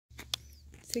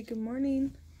Say good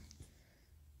morning.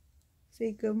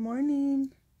 Say good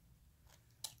morning.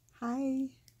 Hi.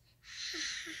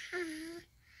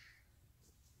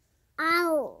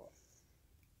 Ow.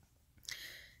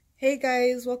 Hey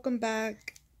guys, welcome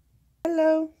back.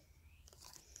 Hello.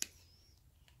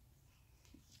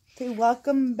 Say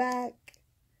welcome back.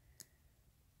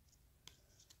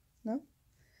 No?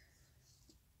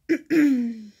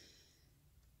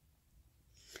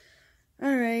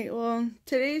 Alright, well,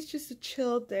 today's just a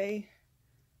chill day.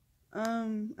 I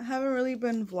haven't really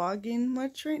been vlogging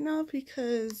much right now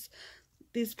because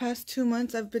these past 2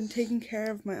 months I've been taking care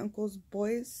of my uncle's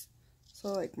boys.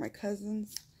 So like my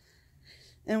cousins.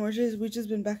 And we've just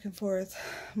been back and forth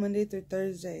Monday through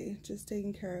Thursday, just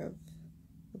taking care of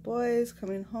the boys,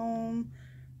 coming home,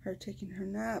 her taking her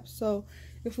nap. So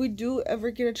if we do ever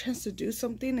get a chance to do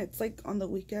something, it's like on the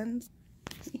weekends.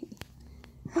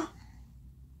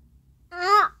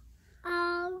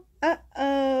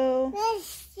 Uh-oh.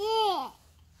 That's it.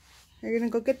 Are you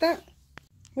gonna go get that?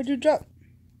 What'd you drop?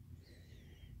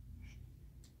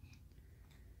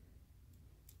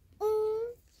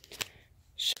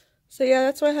 So yeah,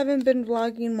 that's why I haven't been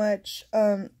vlogging much.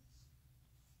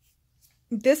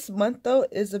 This month though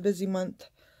is a busy month.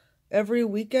 Every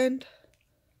weekend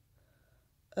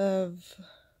of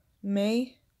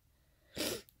May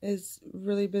is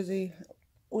really busy.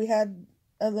 We had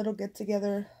a little get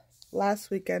together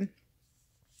last weekend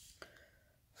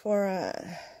for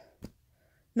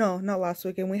no, not last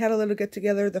weekend. We had a little get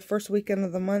together the first weekend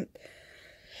of the month,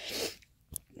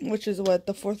 which is what,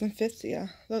 the 4th and 5th, yeah.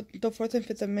 The 4th and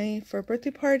 5th of May for a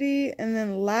birthday party. And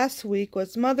then last week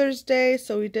was Mother's Day,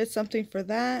 so we did something for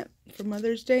that, for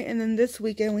Mother's Day. And then this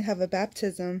weekend we have a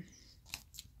baptism.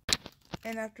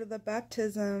 And after the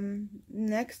baptism,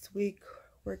 next week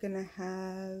we're gonna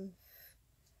have...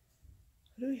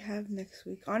 What do we have next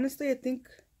week? Honestly, I think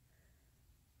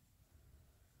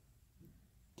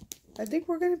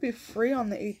we're gonna be free on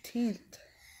the 18th.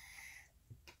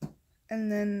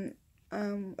 And then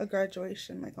a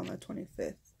graduation like on the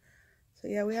 25th. So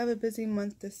yeah, we have a busy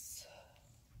month this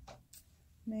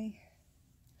May.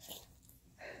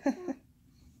 Hi.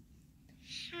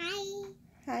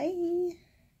 Hi.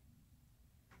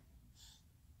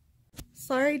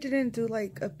 Sorry I didn't do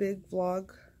like a big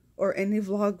vlog or any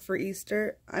vlog for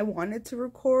Easter. I wanted to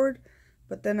record,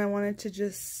 but then I wanted to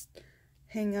just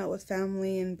hang out with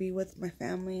family and be with my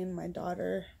family and my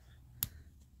daughter,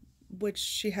 which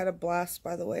she had a blast,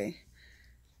 by the way.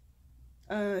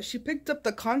 She picked up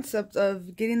the concept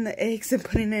of getting the eggs and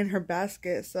putting it in her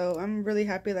basket, so I'm really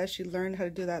happy that she learned how to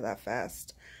do that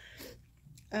fast.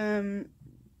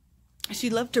 She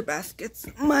loved her baskets.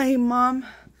 My mom,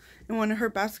 in one of her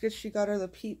baskets, she got her the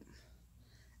Peep.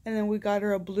 And then we got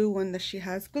her a blue one that she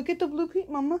has. Go get the blue Peep,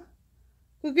 Mama.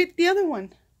 Go get the other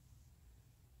one.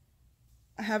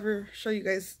 I have her show you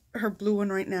guys her blue one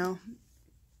right now.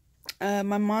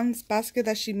 My mom's basket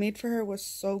that she made for her was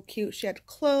so cute. She had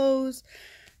clothes,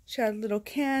 she had little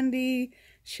candy,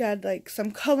 she had like some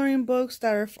coloring books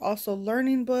that are also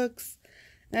learning books.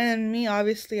 And me,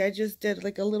 obviously, I just did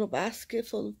like a little basket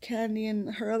full of candy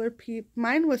and her other Peep.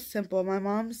 Mine was simple. My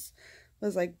mom's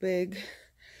was like big.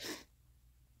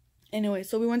 Anyway,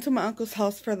 so we went to my uncle's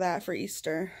house for that, for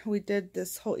Easter. We did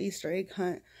this whole Easter egg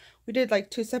hunt. We did like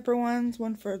 2 separate ones,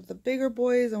 one for the bigger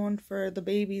boys and one for the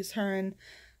babies, her and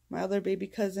my other baby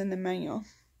cousin, Emmanuel.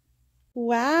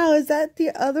 Wow, is that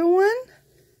the other one?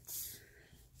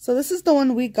 So this is the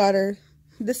one we got her.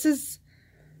 This is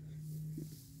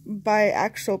by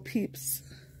Actual Peeps.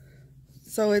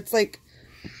 So it's like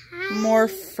more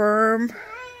firm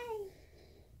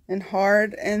and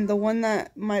hard. And the one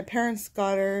that my parents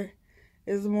got her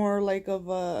is more like of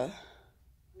a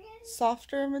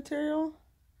softer material.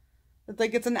 It's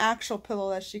like it's an actual pillow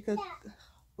that she could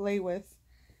lay with.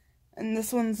 And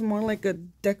this one's more like a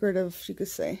decorative, you could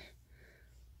say.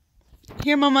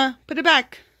 Here, Mama, put it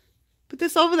back. Put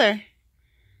this over there.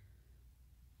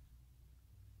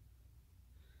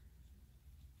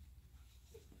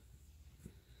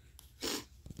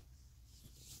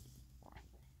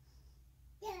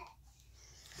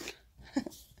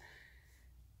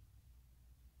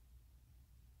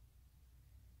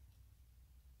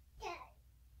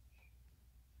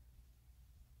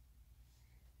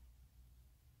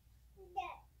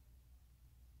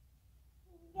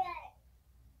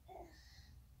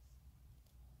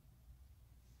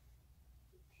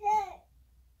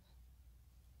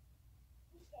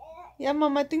 Yeah,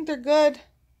 Mom, I think they're good.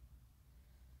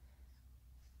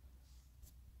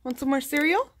 Want some more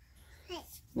cereal?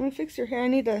 Let me fix your hair. I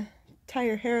need to tie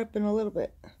your hair up in a little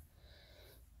bit.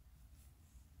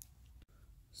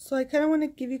 So I kind of want to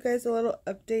give you guys a little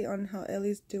update on how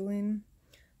Ellie's doing.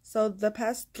 So the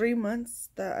past 3 months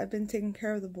that I've been taking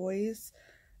care of the boys,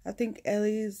 I think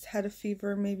Ellie's had a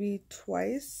fever maybe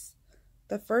twice.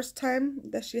 The first time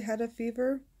that she had a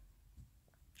fever,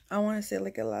 I want to say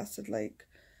like it lasted like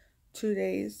 2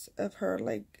 days of her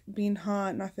like being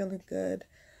hot, not feeling good.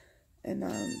 And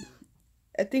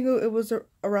I think it was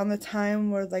around the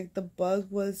time where like the bug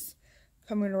was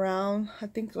coming around. I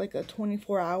think like a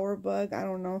 24-hour bug. I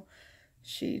don't know.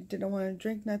 She didn't want to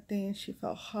drink nothing. She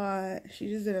felt hot. She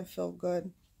just didn't feel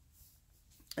good.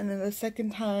 And then the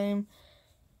second time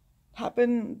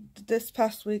happened this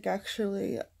past week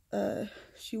actually.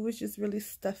 She was just really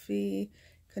stuffy,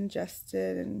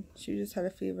 congested, and she just had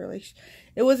a fever. Like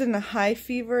it wasn't a high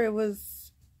fever. It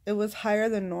was higher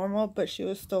than normal, but she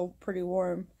was still pretty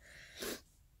warm.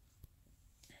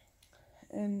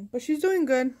 But she's doing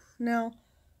good now.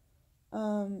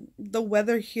 The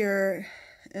weather here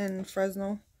in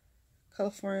Fresno,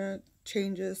 California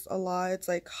changes a lot. It's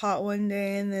like hot one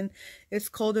day and then it's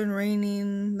cold and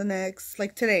raining the next.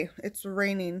 Like today, it's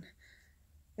raining.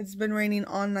 It's been raining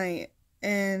all night,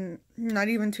 and not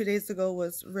even 2 days ago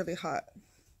was really hot.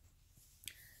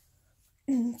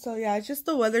 So yeah, it's just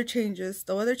the weather changes.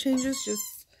 The weather changes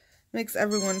just makes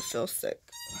everyone feel sick.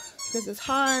 Because it's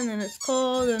hot and then it's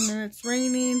cold and then it's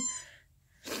raining.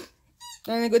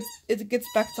 And it gets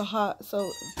back to hot.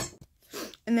 So,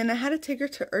 and then I had to take her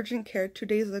to urgent care 2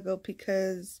 days ago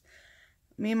because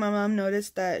me and my mom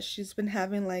noticed that she's been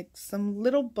having like some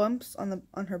little bumps on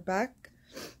her back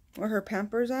where her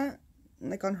Pampers at,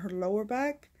 like on her lower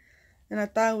back. And I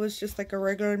thought it was just like a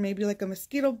regular, maybe like a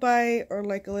mosquito bite or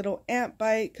like a little ant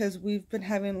bite, because we've been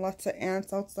having lots of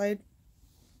ants outside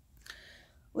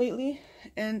lately.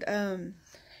 And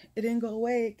it didn't go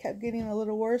away. It kept getting a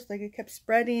little worse. Like it kept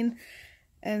spreading.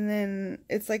 And then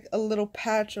it's like a little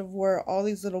patch of where all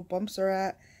these little bumps are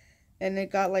at. And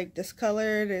it got like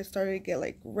discolored. It started to get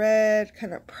like red,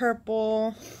 kind of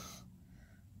purple.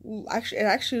 Actually, it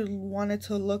actually wanted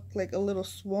to look like a little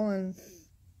swollen.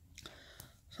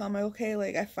 So I'm like, okay,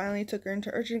 like I finally took her into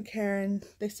urgent care, and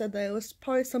they said that it was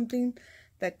probably something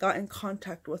that got in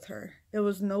contact with her. It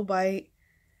was no bite.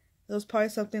 It was probably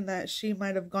something that she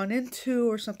might have gone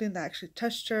into or something that actually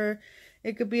touched her.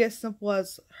 It could be as simple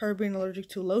as her being allergic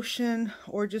to lotion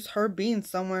or just her being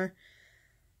somewhere.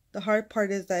 The hard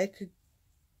part is that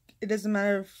it doesn't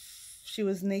matter if she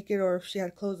was naked or if she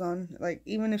had clothes on. Like,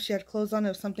 even if she had clothes on,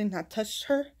 if something had touched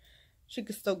her, she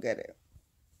could still get it.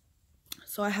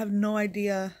 So I have no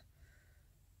idea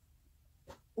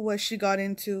what she got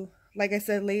into. Like I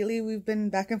said, lately we've been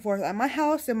back and forth at my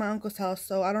house and my uncle's house.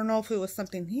 So I don't know if it was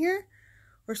something here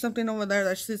or something over there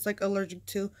that she's like allergic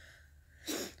to.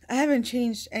 I haven't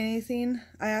changed anything.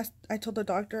 I told the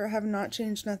doctor I have not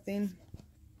changed nothing.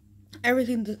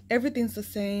 Everything's the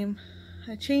same.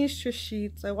 I changed her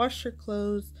sheets. I washed her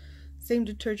clothes. Same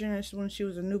detergent as when she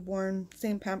was a newborn.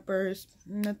 Same Pampers.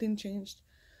 Nothing changed.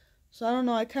 So I don't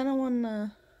know. I kind of want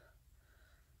to...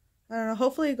 I don't know.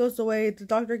 Hopefully it goes away. The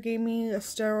doctor gave me a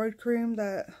steroid cream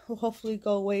that will hopefully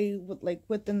go away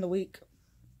within the week.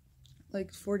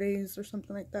 Like 4 days or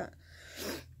something like that.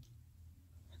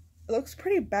 It looks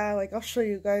pretty bad. Like, I'll show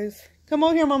you guys. Come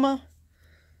over here, Mama.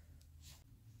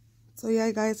 So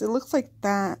yeah, guys, it looks like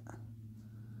that.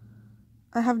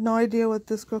 I have no idea what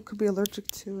this girl could be allergic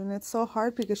to, and it's so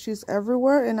hard because she's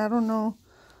everywhere, and I don't know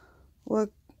what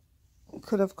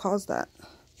could have caused that.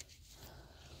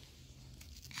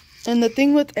 And the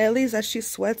thing with Ellie is that she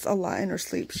sweats a lot in her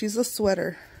sleep. She's a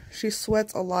sweater. She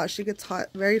sweats a lot. She gets hot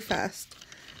very fast.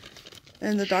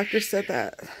 And the doctor said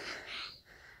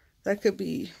that could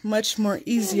be much more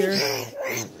easier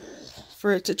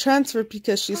for it to transfer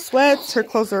because she sweats, her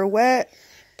clothes are wet,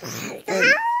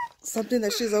 and something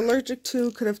that she's allergic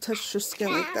to could have touched her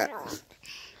skin like that.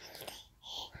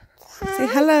 Say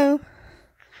hello.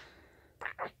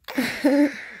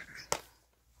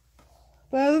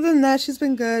 But other than that, she's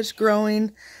been good. She's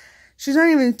growing. She's not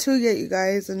even 2 yet, you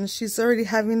guys, and she's already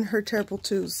having her terrible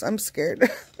twos. I'm scared.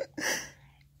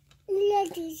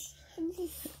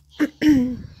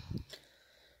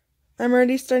 I'm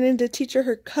already starting to teach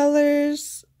her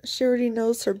colors. She already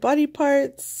knows her body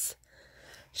parts.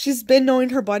 She's been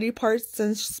knowing her body parts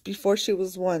since before she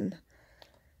was 1.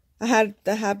 I had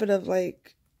the habit of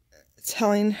like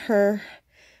telling her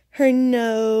her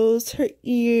nose, her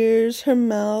ears, her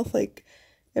mouth, like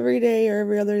every day or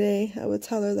every other day. I would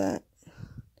tell her that.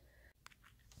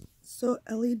 So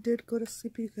Ellie did go to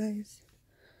sleep, you guys.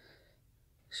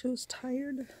 She was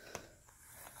tired.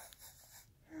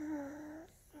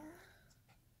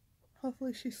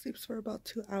 Hopefully she sleeps for about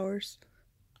 2 hours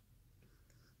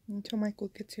until Michael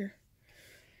gets here.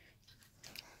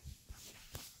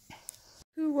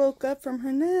 woke up from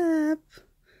her nap.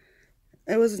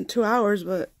 It wasn't 2 hours,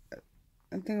 but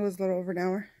I think it was a little over an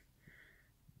hour.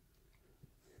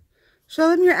 Show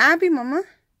them your Abby, Mama.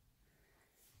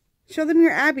 Show them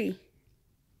your Abby.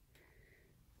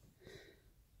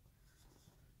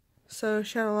 So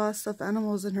she had a lot of stuffed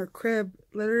animals in her crib.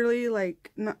 Literally,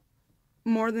 like, not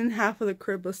more than half of the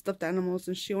crib was stuffed animals,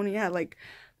 and she only had like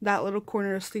that little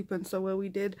corner to sleep in. So what we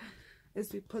did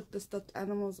is we put the stuffed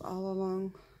animals all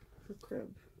along her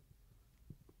crib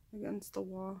against the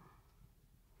wall.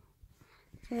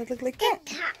 So they look like that.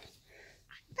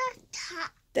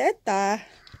 Teta.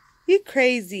 You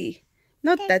crazy.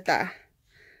 No, Teta.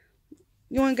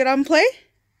 You want to get out and play?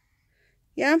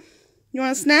 Yeah? You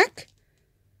want a snack?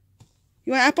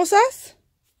 You want applesauce?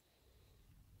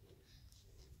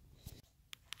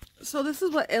 So this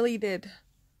is what Ellie did.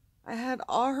 I had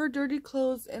all her dirty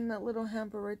clothes in that little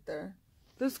hamper right there.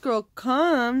 This girl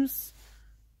comes,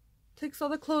 takes all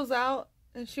the clothes out,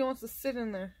 and she wants to sit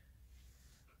in there.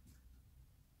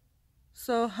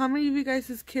 So how many of you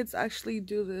guys' kids actually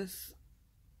do this?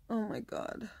 Oh my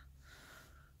god.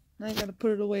 Now I gotta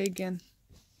put it away again.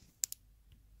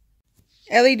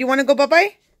 Ellie, do you want to go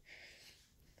bye-bye?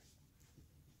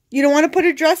 You don't want to put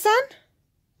a dress on?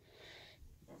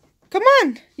 Come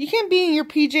on. You can't be in your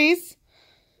PJs.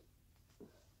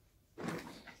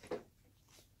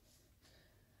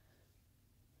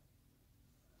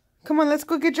 Come on, let's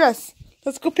go get dressed.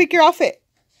 Let's go pick your outfit.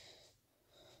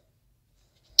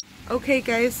 Okay,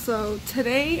 guys, so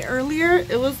today, earlier,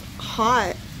 it was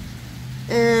hot.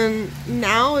 And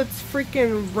now it's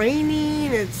freaking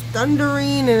raining, it's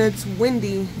thundering, and it's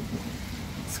windy.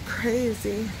 It's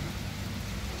crazy.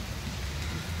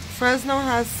 Fresno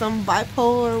has some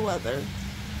bipolar weather,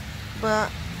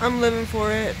 but I'm living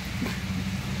for it.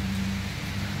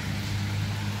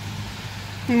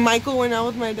 Michael went out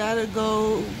with my dad to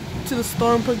go to the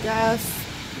store and put gas.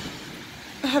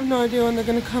 I have no idea when they're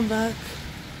gonna come back.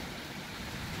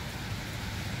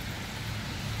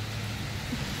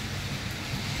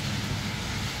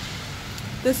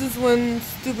 This is when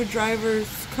stupid drivers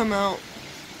come out.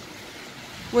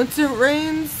 Once it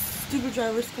rains, stupid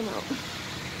drivers come out.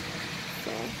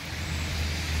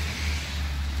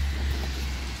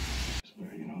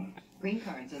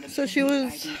 So she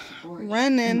was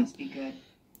running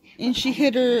and she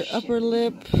hit her upper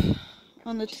lip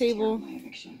on the table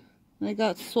and it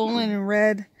got swollen and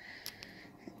red,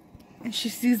 and she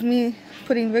sees me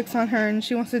putting Vicks on her and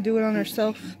she wants to do it on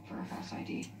herself.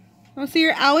 Want to see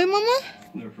your owie, Mama?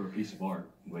 They're for a piece of art,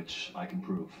 which I can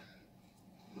prove.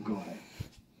 Go ahead.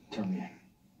 Turn me in.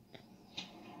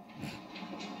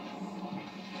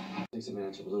 Takes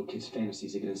advantage of a little kid's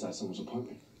fantasies to get inside someone's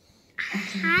apartment.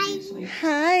 Hi.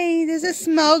 Hi. Does it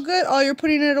smell good? Oh, you're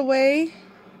putting it away?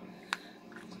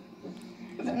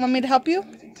 Want me to help you?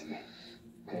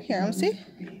 Here, let me see.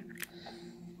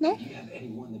 No? Do you have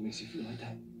anyone that makes you feel like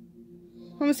that?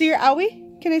 Want me to see your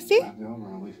owie? Can I see? Wrap your arm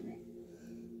around, wait for me.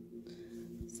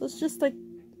 So it's just like,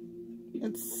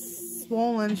 it's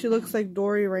swollen. She looks like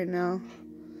Dory right now.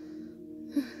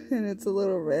 And it's a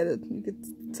little red. You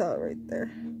can tell it right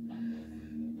there.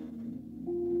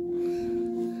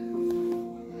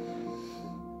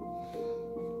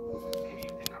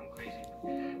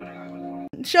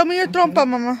 Show me your trompa,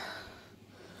 Mama.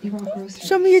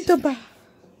 Show me your trompa.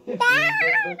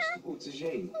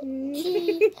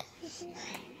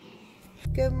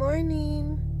 Good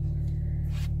morning.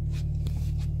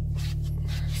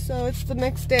 So it's the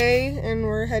next day and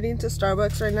we're heading to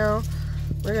Starbucks right now.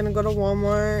 We're gonna go to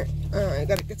Walmart. I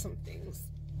gotta get some things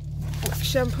like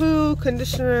shampoo,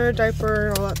 conditioner,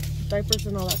 diapers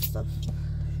and all that stuff.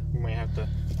 You might have to,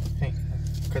 hey,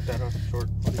 cut that off short.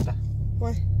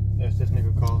 Why? If this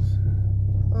nigga calls.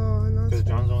 Oh, I know. Because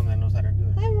John's the one that knows how to do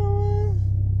it. Hi, Mama.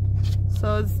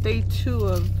 So it's day 2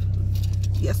 of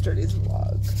yesterday's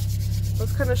vlog. It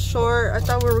was kind of short. I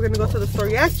thought we were going to go to the store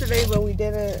yesterday, but we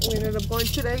didn't. We ended up going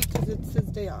today because it's his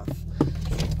day off.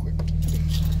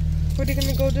 What are you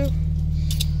going to go do?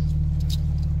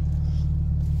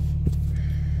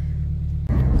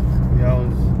 Yeah, I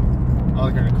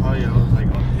was going to call you. I was like,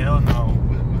 oh, hell no.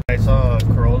 I saw a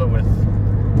Corolla with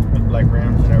like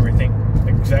rims and everything.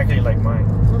 Exactly like mine.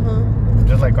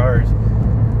 Just like ours.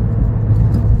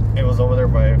 It was over there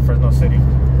by Fresno City.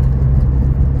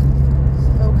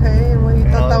 Okay, and you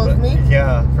thought that was me?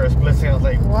 Yeah, for a split second I was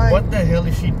like, why? What the hell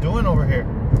is she doing over here?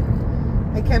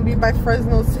 I can't be by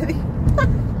Fresno City.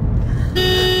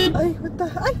 Ay, what the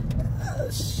heck? Oh,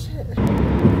 shit.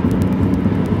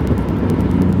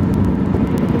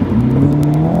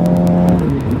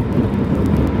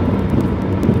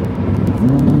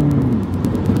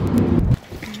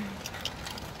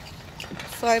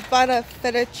 So I bought a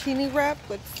fettuccine wrap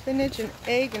with spinach and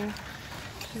egg, and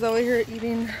she's over here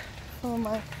eating some of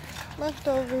my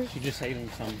leftovers. She's just saving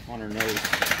some on her nose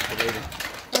for later.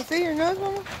 I see your nose,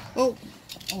 Mama? Oh,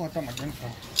 I thought my drink fell.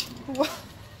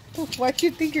 Why'd you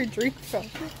think your drink fell?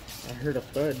 I heard a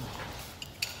thud.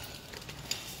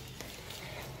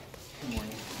 Good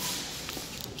morning.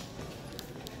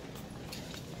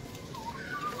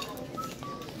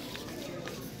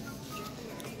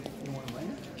 You want to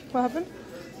land? What happened?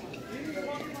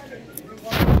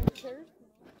 Chairs?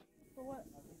 For what?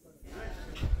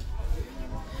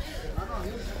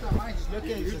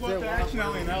 You bought the action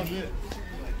alley and that was it.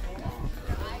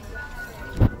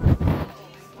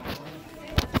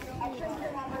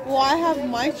 Well, I have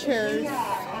my chairs.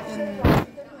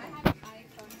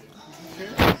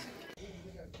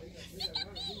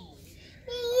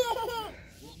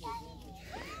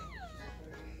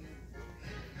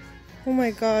 Oh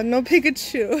my god, no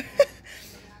Pikachu.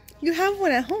 You have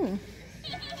one at home.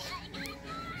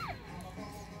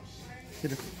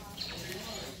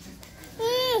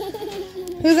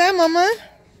 Who's that, Mama?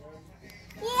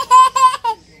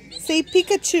 Say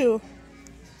Pikachu.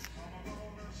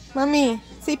 Mommy,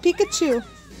 say Pikachu.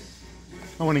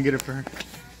 I want to get it for her.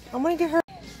 I'm gonna get her.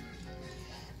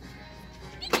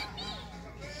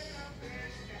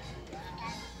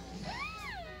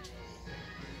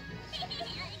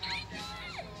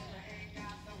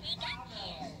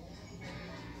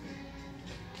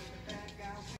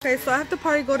 Okay, so I have to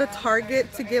probably go to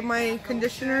Target to get my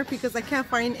conditioner because I can't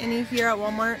find any here at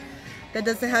Walmart that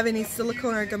doesn't have any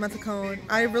silicone or dimethicone.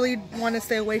 I really want to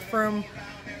stay away from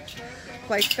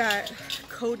like that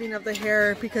coating of the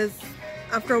hair because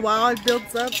after a while it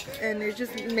builds up and it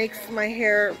just makes my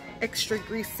hair extra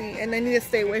greasy, and I need to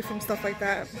stay away from stuff like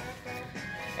that.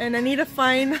 And I need to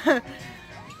find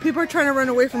people are trying to run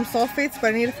away from sulfates,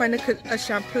 but I need to find a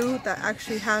shampoo that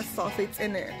actually has sulfates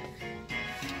in it.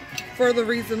 For the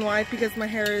reason why, because my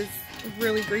hair is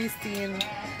really greasy, and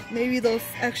maybe those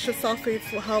extra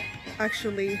sulfates will help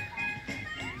actually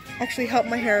help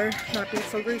my hair not be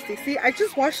so greasy. See, I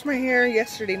just washed my hair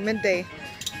yesterday midday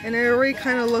and it already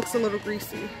kind of looks a little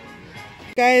greasy.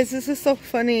 Guys, this is so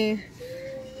funny.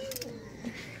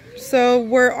 So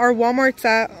where our Walmart's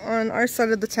at on our side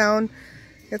of the town,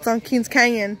 it's on Kings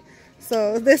Canyon.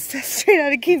 So this is straight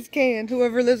out of Kings Canyon.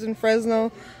 Whoever lives in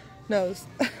Fresno knows.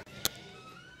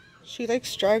 She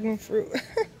likes dragon fruit.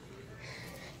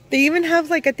 They even have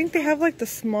like, I think they have like the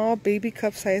small baby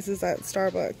cup sizes at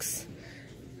Starbucks.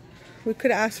 We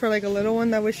could ask for like a little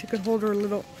one, that way she could hold her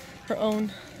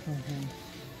own.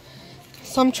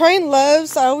 So I'm trying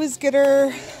Love's. I always get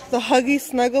her the Huggy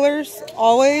Snugglers,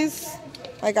 always.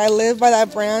 Like, I live by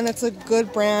that brand. It's a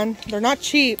good brand. They're not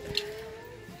cheap.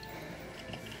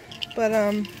 But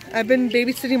I've been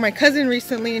babysitting my cousin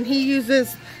recently, and he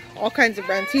uses all kinds of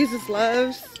brands. He uses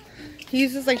Love's. He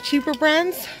uses like cheaper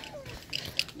brands.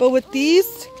 But with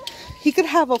these, he could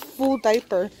have a full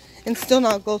diaper and still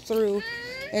not go through.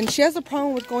 And she has a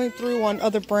problem with going through on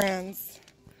other brands.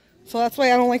 So that's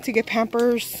why I don't like to get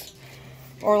Pampers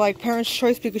or like Parents'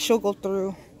 Choice, because she'll go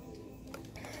through.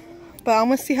 But I'm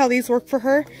gonna see how these work for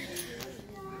her.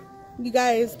 You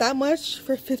guys, that much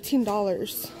for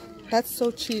 $15. That's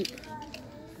so cheap.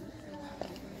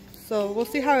 So we'll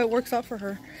see how it works out for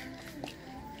her.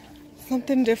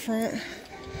 Something different.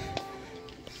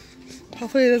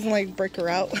 Hopefully it doesn't like break her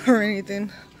out or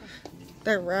anything.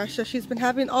 That rash that she's been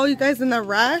having. Oh, you guys, and that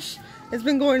rash, it's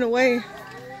been going away.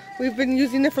 We've been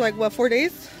using it for like, what, 4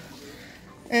 days?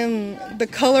 And the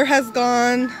color has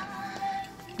gone.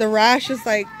 The rash is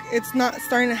like, it's not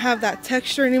starting to have that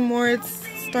texture anymore. It's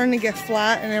starting to get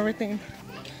flat and everything.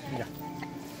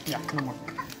 Yeah, no more.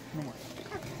 No more.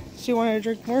 She wanted to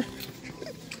drink more.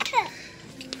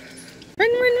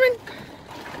 Run, run, run.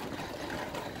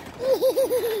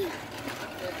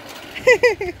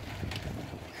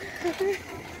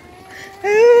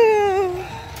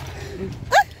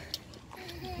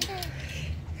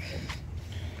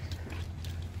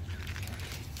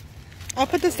 I'll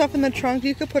put the stuff in the trunk.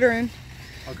 You could put her in.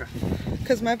 Okay.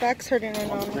 Because my back's hurting right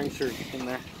now. Bring shirt in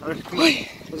there. Right, come on.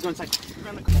 Let's go inside.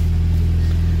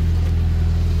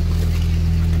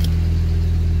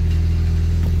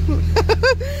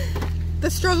 The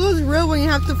struggle is real when you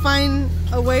have to find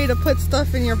a way to put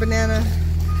stuff in your banana.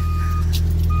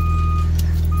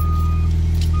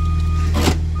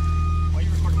 Why are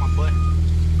you recording my butt?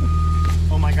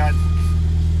 Oh my god.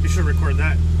 You should record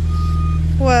that.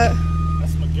 What?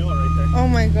 That's Magilla right there. Oh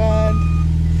my god.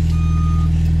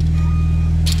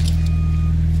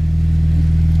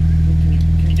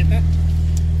 Can you get that?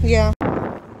 Yeah.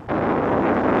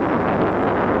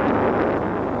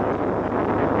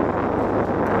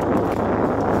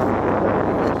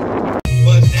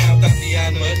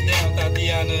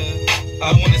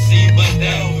 I wanna see you bust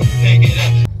down, pick it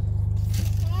up.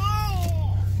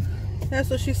 Yeah,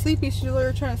 so she's sleepy. She's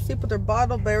literally trying to sleep with her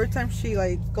bottle, but every time she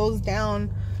like goes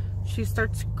down, she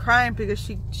starts crying because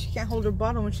she can't hold her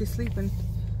bottle when she's sleeping.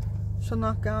 She'll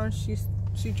knock out and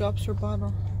she drops her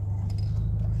bottle.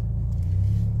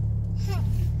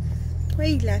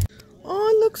 Oh,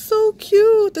 it looks so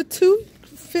cute. The tube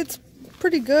fits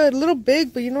pretty good. A little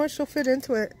big, but you know what? She'll fit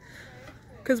into it.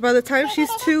 Because by the time she's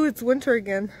 2, it's winter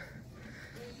again.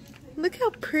 Look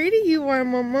how pretty you are,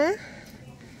 Mama.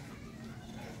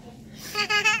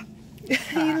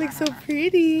 You look so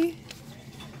pretty.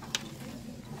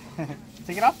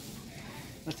 Take it off?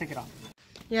 Let's take it off.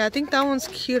 Yeah, I think that one's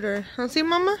cuter. Want to see,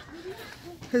 Mama?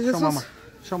 Show Mama.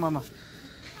 Show Mama.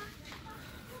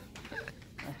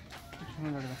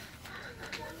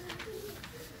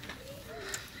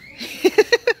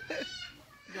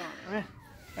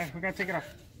 Hey, we gotta take it off.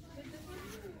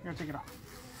 We gotta take it off.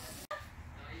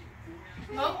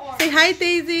 Say hi,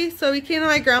 Daisy. So we came to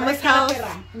my grandma's house.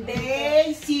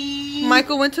 Daisy.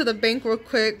 Michael went to the bank real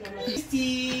quick.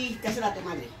 Daisy, dásela a tu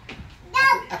madre.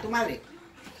 A tu madre.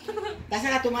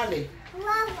 Dásela a tu madre.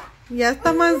 Ya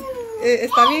está más,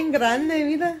 está bien grande,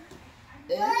 mira.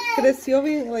 Creció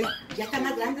bien, like. Ya está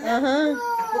más grande. Ajá.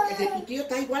 ¿El de tu tío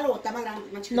está igual o está más grande,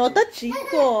 más chiquito? No, está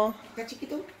chico. ¿Está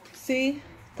chiquito? Sí,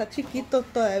 está chiquito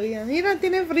todavía. Mira,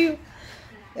 tiene frío.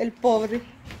 El pobre.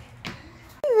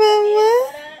 Mama.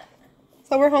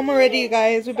 So we're home already, you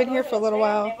guys. We've been here for a little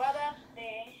while.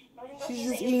 She's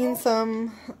just eating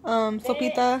some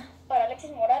sopita,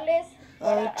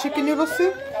 chicken noodle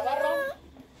soup.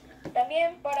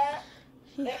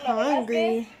 He's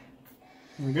hungry.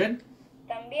 You good?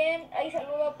 También hay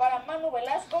saludo para Manu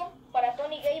Velasco, para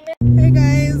Tony Gamer. Hey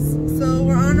guys, so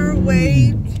we're on our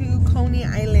way to Coney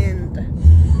Island.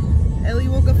 Ellie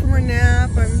woke up from her nap.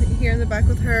 I'm here in the back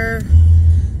with her.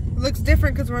 It looks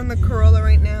different because we're in the Corolla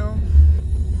right now.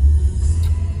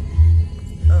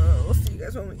 We'll see you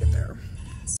guys when we get there.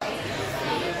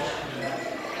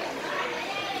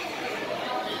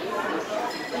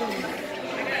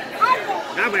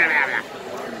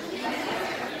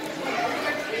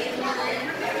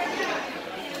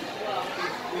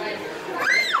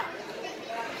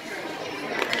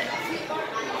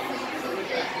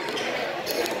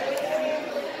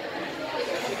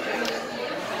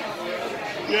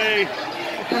 Yay!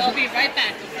 We'll be right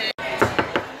back, okay?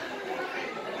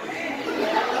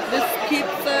 This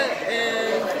pizza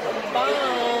is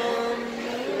bomb.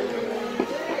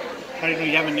 How do you know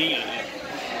you haven't eaten it?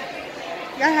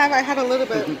 I had a little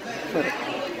bit.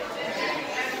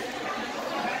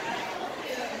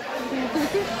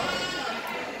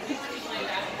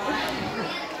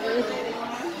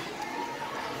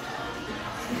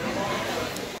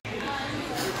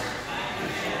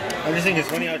 I just think it's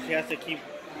funny how she has to keep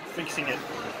fixing it.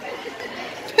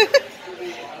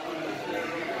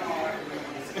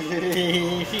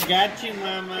 She got you,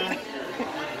 Mama.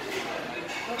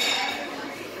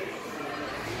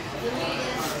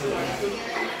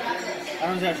 I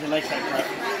don't know if she likes that crap.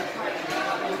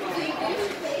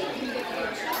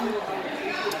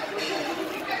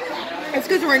 It's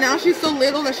because right now she's so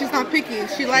little that she's not picky.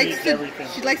 She likes eats to everything.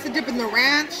 she likes to dip in the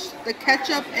ranch, the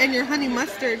ketchup, and your honey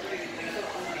mustard.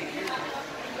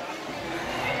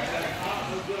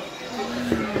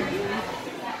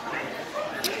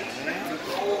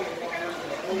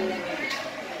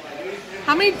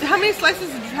 How many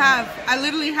slices did you have? I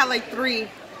literally had like 3.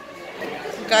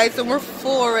 Guys, and we're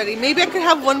full already. Maybe I could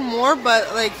have one more,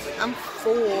 but like I'm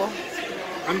full.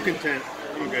 I'm content.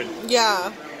 I'm good.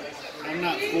 Yeah. I'm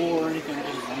not full or anything.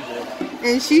 I'm good.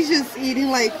 And she's just eating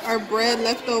like our bread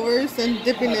leftovers and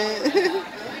dipping it.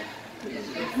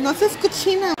 No seas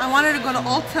cochina. I wanted to go to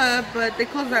Ulta, but they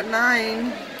close at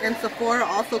 9, and Sephora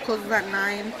also closes at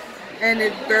 9, and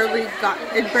it barely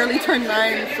turned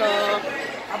 9, so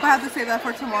I'll have to save that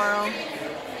for tomorrow.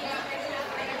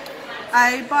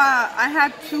 I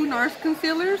had 2 NARS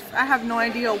concealers. I have no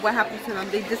idea what happened to them.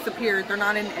 They disappeared. They're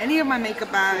not in any of my makeup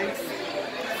bags.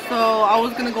 So I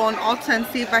was gonna go on Ulta and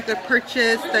see if I could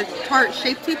purchase the Tarte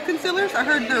Shape Tape concealers. I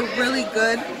heard they're really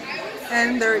good,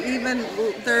 and they're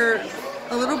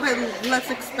a little bit less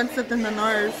expensive than the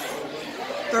NARS.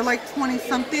 They're like 20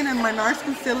 something, and my NARS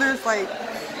concealer is like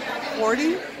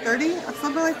 40, 30, or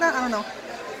something like that. I don't know,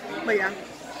 but yeah.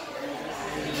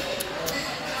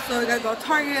 So we gotta go to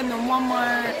Target and then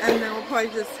Walmart, and then we'll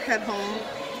probably just head home.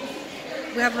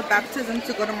 We have a baptism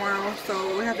to go tomorrow,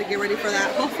 so we have to get ready for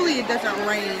that. Hopefully it doesn't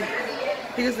rain,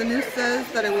 because the news says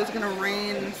that it was gonna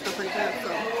rain and stuff like that,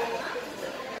 so.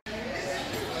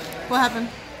 What happened?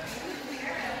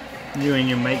 You and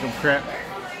your makeup crap.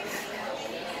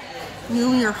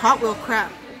 You and your Hot Wheel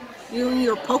crap. You and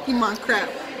your Pokemon crap.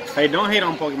 Hey, don't hate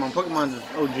on Pokemon. Pokemon's is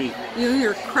OG. You and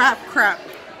your crap.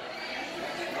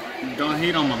 Don't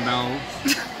hate on my bowels.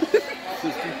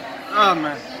 Sister. Oh,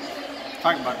 man.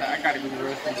 Talk about that. I gotta go to the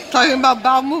restroom. Talking about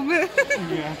bowel movement?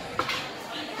 Yeah.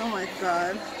 Oh my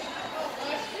god.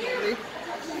 Really?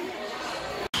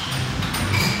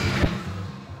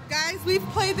 Guys, we've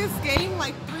played this game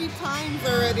like 3 times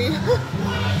already.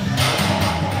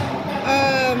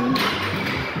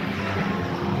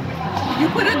 You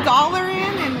put $1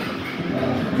 in and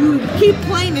you keep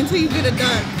playing until you get it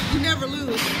done. You never lose.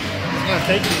 It's gonna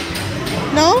take you.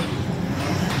 No?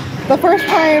 The first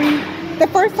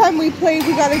time we played,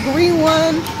 we got a green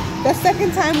one. The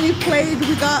second time we played,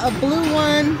 we got a blue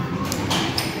one.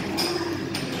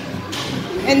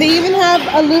 And they even have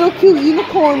a little cute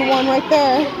unicorn one right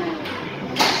there.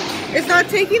 It's not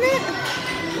taking it?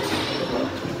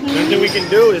 The only thing we can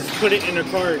do is put it in a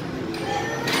card.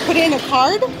 Put it in a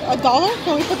card? $1?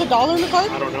 Can we put the $1 in the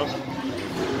card? I don't know.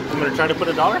 I'm gonna try to put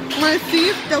 $1. Want to see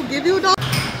if they'll give you $1?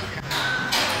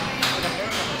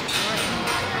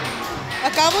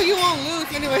 Acabo, you won't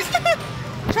lose anyways.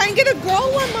 Try and get a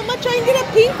girl one, Mama. Try and get a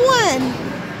pink one.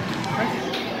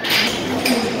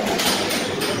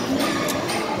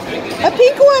 A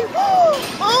pink one.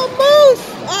 Almost.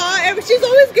 She's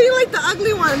always getting like the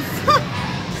ugly ones.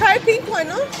 Try a pink one,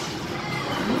 huh?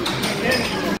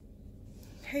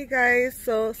 Hey guys,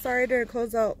 so sorry I didn't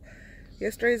close out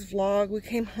yesterday's vlog. We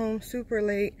came home super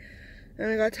late and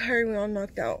we got tired and we all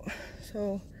knocked out.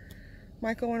 So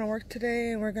Michael went to work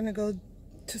today and we're gonna go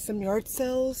to some yard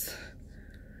sales.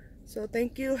 So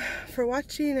thank you for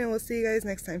watching and we'll see you guys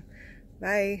next time.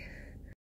 Bye.